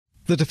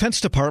The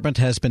Defense Department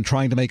has been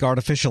trying to make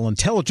artificial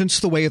intelligence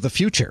the way of the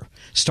future,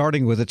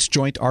 starting with its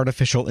Joint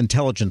Artificial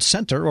Intelligence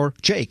Center, or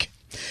JAIC.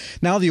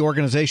 Now the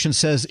organization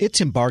says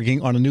it's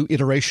embarking on a new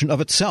iteration of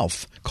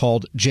itself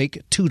called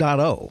JAIC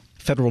 2.0.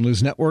 Federal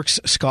News Network's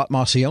Scott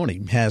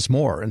Maucione has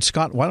more. And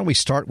Scott, why don't we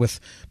start with,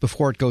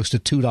 before it goes to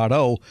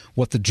 2.0,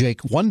 what the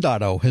JAIC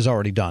 1.0 has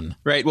already done?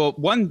 Right. Well,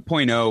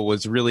 1.0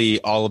 was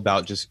really all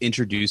about just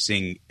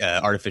introducing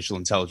artificial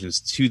intelligence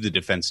to the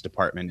Defense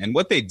Department. And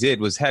what they did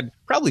was had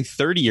probably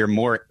 30 or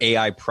more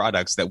AI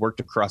products that worked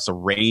across a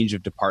range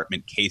of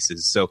department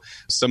cases. So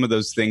some of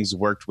those things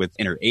worked with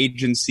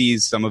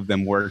interagencies, some of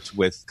them worked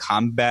with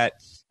combat,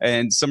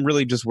 and some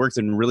really just worked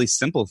in really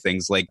simple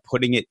things like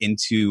putting it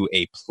into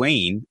a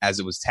plane as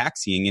it was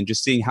taxiing and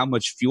just seeing how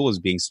much fuel is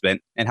being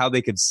spent and how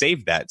they could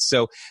save that.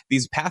 So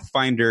these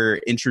Pathfinder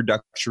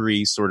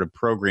introductory sort of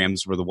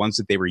programs were the ones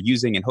that they were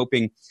using and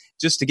hoping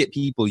just to get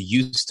people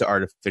used to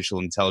artificial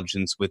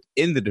intelligence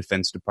within the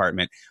Defense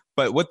Department.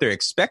 But what they're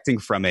expecting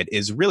from it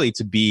is really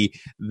to be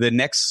the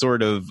next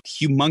sort of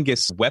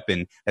humongous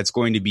weapon that's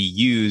going to be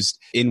used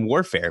in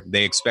warfare.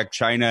 They expect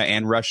China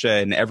and Russia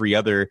and every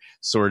other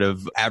sort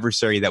of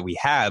adversary that we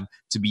have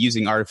to be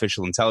using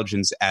artificial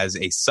intelligence as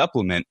a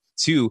supplement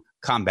to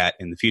combat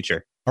in the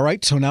future. All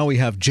right, so now we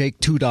have JAIC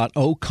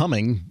 2.0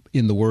 coming.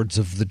 In the words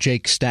of the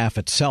JAIC staff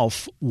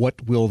itself,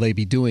 what will they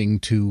be doing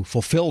to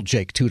fulfill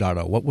JAIC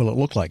 2.0? What will it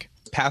look like?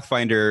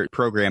 Pathfinder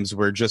programs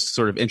were just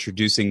sort of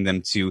introducing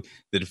them to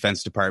the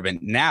Defense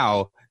Department.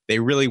 Now they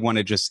really want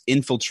to just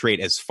infiltrate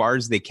as far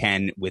as they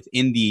can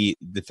within the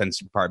Defense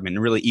Department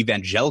and really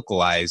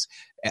evangelicalize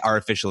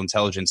artificial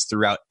intelligence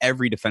throughout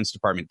every Defense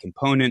Department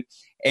component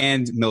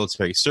and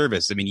military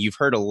service. I mean, you've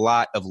heard a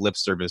lot of lip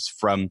service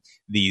from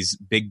these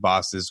big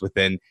bosses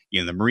within,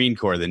 the Marine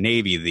Corps, the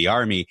Navy, the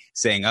Army,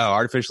 saying, "Oh,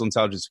 artificial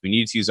intelligence, we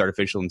need to use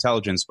artificial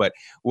intelligence." But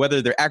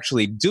whether they're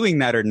actually doing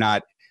that or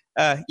not,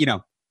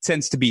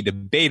 tends to be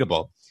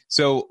debatable.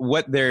 So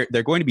what they're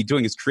going to be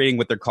doing is creating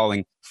what they're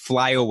calling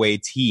flyaway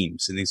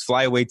teams. And these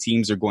flyaway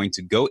teams are going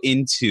to go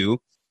into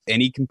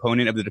any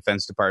component of the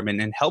Defense Department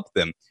and help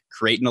them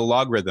create an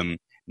algorithm,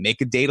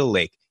 make a data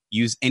lake,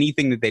 use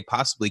anything that they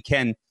possibly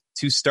can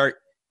to start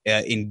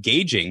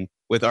engaging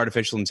with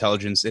artificial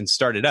intelligence and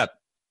start it up.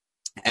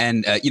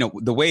 And,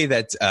 the way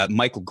that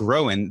Michael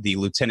Groen, the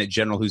lieutenant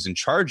general who's in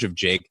charge of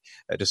JAIC,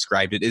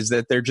 described it is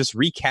that they're just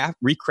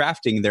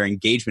recrafting their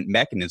engagement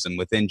mechanism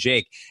within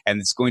JAIC, and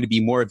it's going to be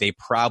more of a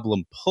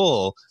problem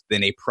pull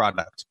than a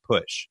product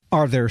push.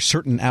 Are there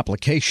certain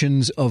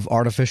applications of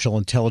artificial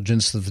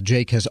intelligence that the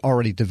JAIC has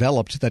already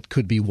developed that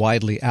could be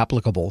widely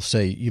applicable?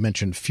 Say, you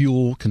mentioned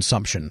fuel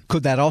consumption.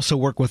 Could that also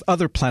work with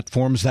other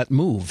platforms that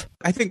move?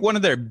 I think one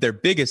of their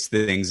biggest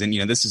things, and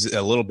this is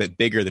a little bit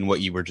bigger than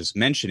what you were just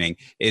mentioning,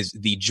 is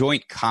the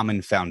Joint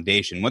Common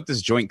Foundation. What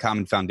this Joint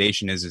Common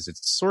Foundation is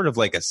it's sort of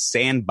like a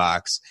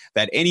sandbox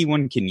that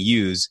anyone can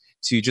use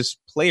to just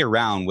play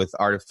around with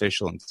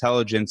artificial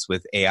intelligence,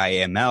 with AI,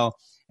 ML,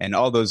 and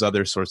all those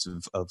other sorts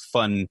of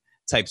fun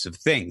types of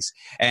things.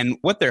 And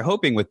what they're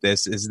hoping with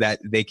this is that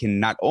they can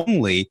not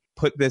only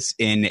put this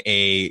in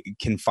a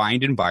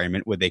confined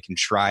environment where they can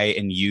try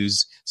and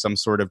use some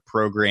sort of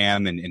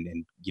program and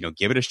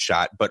give it a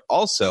shot, but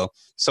also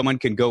someone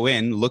can go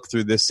in, look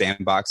through this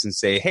sandbox and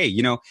say, hey,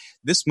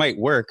 this might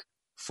work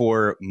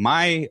for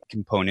my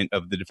component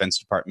of the Defense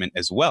Department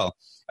as well,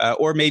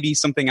 or maybe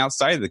something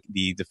outside of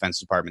the Defense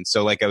Department.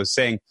 So like I was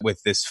saying,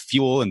 with this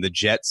fuel and the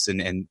jets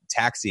and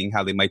taxiing,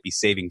 how they might be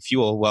saving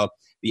fuel, well,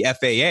 the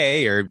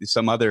FAA or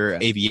some other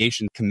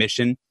aviation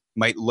commission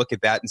might look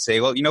at that and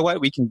say, well, you know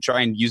what, we can try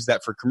and use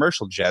that for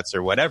commercial jets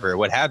or whatever,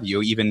 what have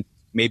you. Even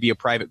maybe a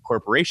private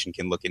corporation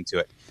can look into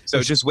it.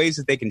 So just ways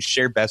that they can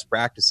share best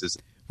practices.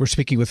 We're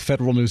speaking with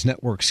Federal News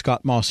Network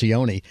Scott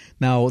Maucione.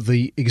 Now,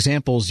 the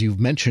examples you've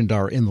mentioned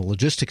are in the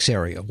logistics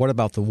area. What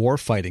about the war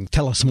fighting?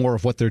 Tell us more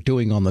of what they're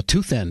doing on the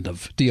tooth end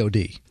of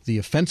DoD, the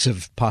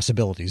offensive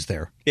possibilities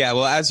there. Yeah,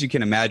 well, as you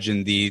can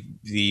imagine,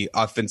 the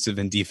offensive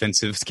and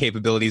defensive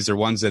capabilities are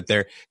ones that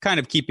they're kind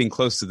of keeping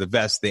close to the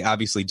vest. They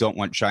obviously don't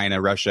want China,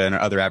 Russia, and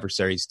other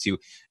adversaries to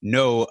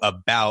know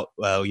about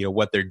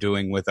what they're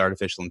doing with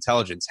artificial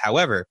intelligence.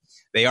 However,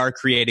 they are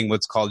creating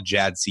what's called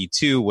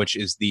JADC2, which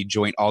is the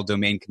Joint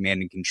All-Domain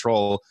Command and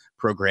Control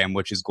program,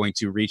 which is going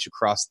to reach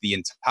across the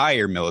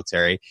entire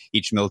military.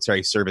 Each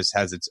military service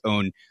has its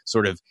own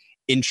sort of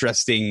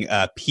interesting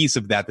piece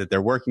of that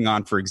they're working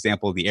on. For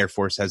example, the Air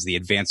Force has the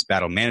Advanced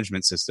Battle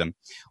Management System.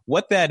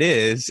 What that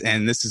is,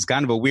 and this is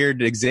kind of a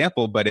weird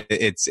example, but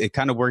it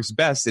kind of works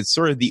best, it's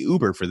sort of the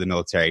Uber for the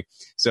military.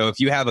 So if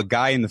you have a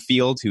guy in the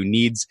field who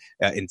needs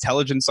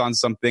intelligence on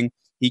something,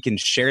 he can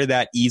share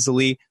that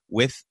easily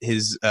with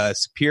his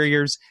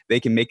superiors. They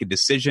can make a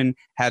decision,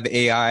 have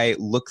AI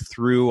look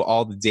through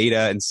all the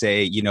data and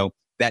say,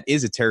 that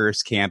is a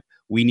terrorist camp.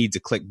 We need to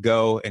click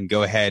go and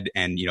go ahead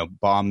and,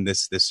 bomb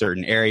this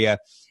certain area.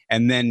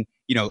 And then,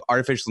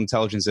 artificial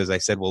intelligence, as I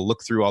said, will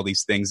look through all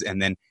these things. And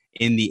then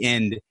in the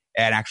end,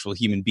 an actual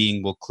human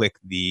being will click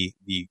the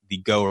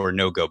go or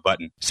no go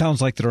button.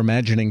 Sounds like they're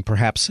imagining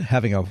perhaps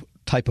having a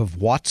type of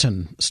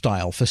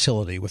Watson-style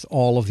facility with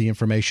all of the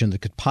information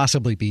that could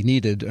possibly be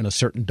needed in a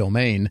certain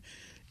domain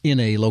in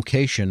a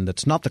location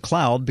that's not the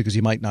cloud, because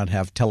you might not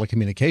have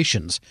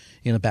telecommunications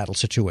in a battle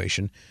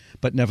situation,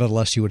 but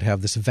nevertheless you would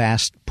have this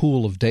vast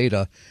pool of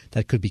data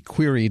that could be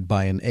queried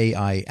by an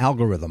AI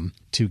algorithm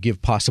to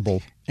give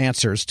possible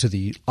answers to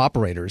the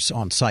operators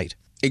on site.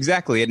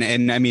 Exactly.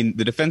 And I mean,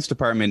 the Defense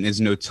Department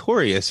is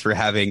notorious for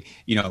having,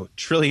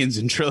 trillions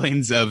and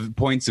trillions of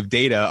points of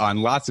data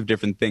on lots of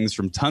different things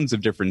from tons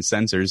of different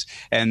sensors.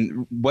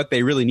 And what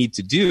they really need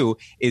to do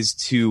is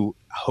to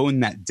hone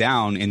that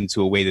down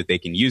into a way that they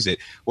can use it.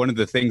 One of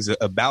the things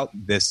about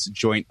this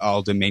Joint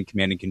All-Domain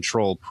Command and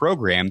Control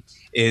program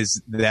is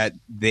that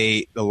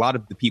a lot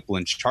of the people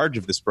in charge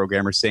of this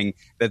program are saying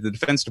that the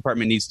Defense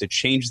Department needs to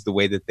change the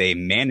way that they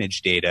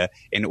manage data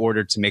in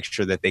order to make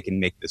sure that they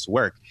can make this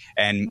work.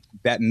 And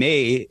that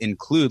may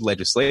include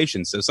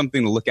legislation. So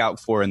something to look out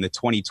for in the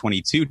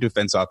 2022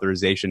 Defense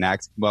Authorization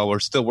Act. Well, we're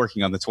still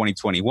working on the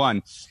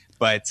 2021,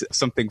 but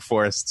something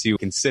for us to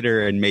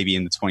consider, and maybe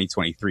in the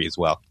 2023 as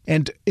well.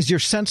 And is your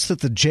sense that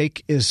the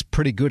JAIC is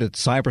pretty good at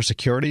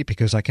cybersecurity?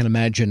 Because I can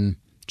imagine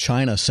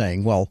China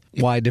saying, well,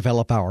 why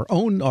develop our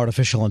own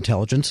artificial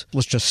intelligence?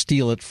 Let's just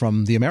steal it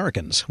from the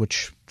Americans,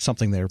 which is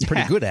something they're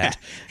pretty good at.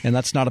 And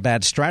that's not a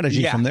bad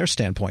strategy from their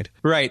standpoint.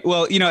 Right.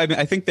 Well,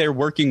 I think they're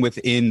working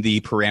within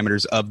the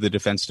parameters of the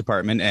Defense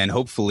Department, and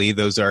hopefully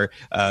those are,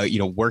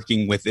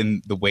 working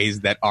within the ways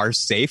that are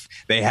safe.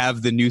 They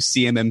have the new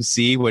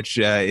CMMC, which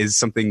is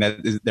something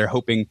that they're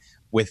hoping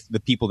with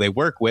the people they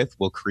work with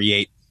will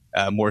create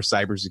more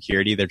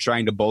cybersecurity. They're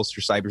trying to bolster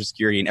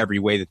cybersecurity in every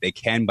way that they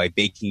can by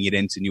baking it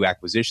into new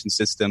acquisition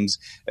systems,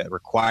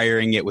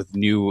 requiring it with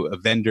new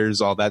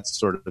vendors, all that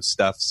sort of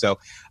stuff. So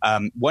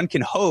one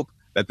can hope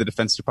that the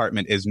Defense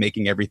Department is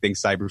making everything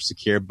cyber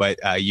secure, but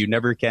you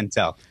never can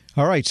tell.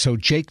 All right, so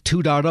JAIC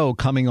 2.0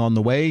 coming on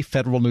the way.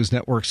 Federal News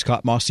Network,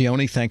 Scott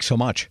Maucione, thanks so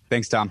much.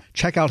 Thanks, Tom.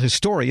 Check out his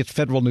story at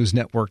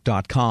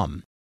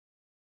federalnewsnetwork.com.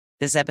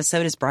 This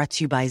episode is brought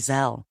to you by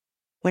Zelle.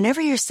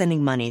 Whenever you're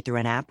sending money through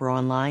an app or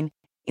online,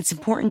 it's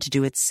important to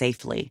do it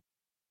safely.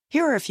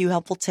 Here are a few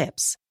helpful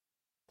tips.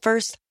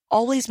 First,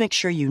 always make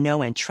sure you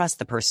know and trust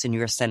the person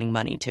you are sending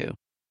money to.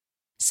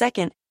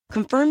 Second,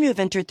 confirm you have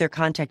entered their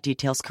contact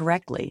details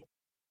correctly.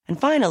 And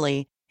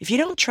finally, if you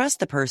don't trust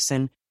the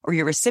person or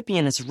your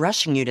recipient is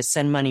rushing you to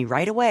send money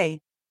right away,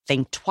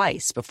 think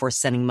twice before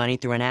sending money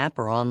through an app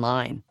or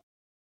online.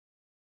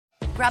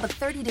 Grab a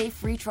 30-day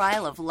free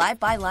trial of Live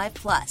by Live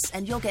Plus,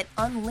 and you'll get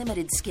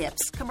unlimited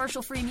skips,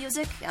 commercial-free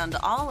music, and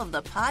all of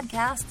the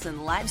podcasts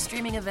and live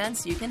streaming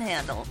events you can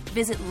handle.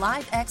 Visit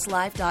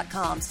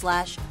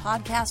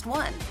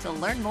livexlive.com/podcast1 to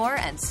learn more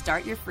and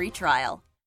start your free trial.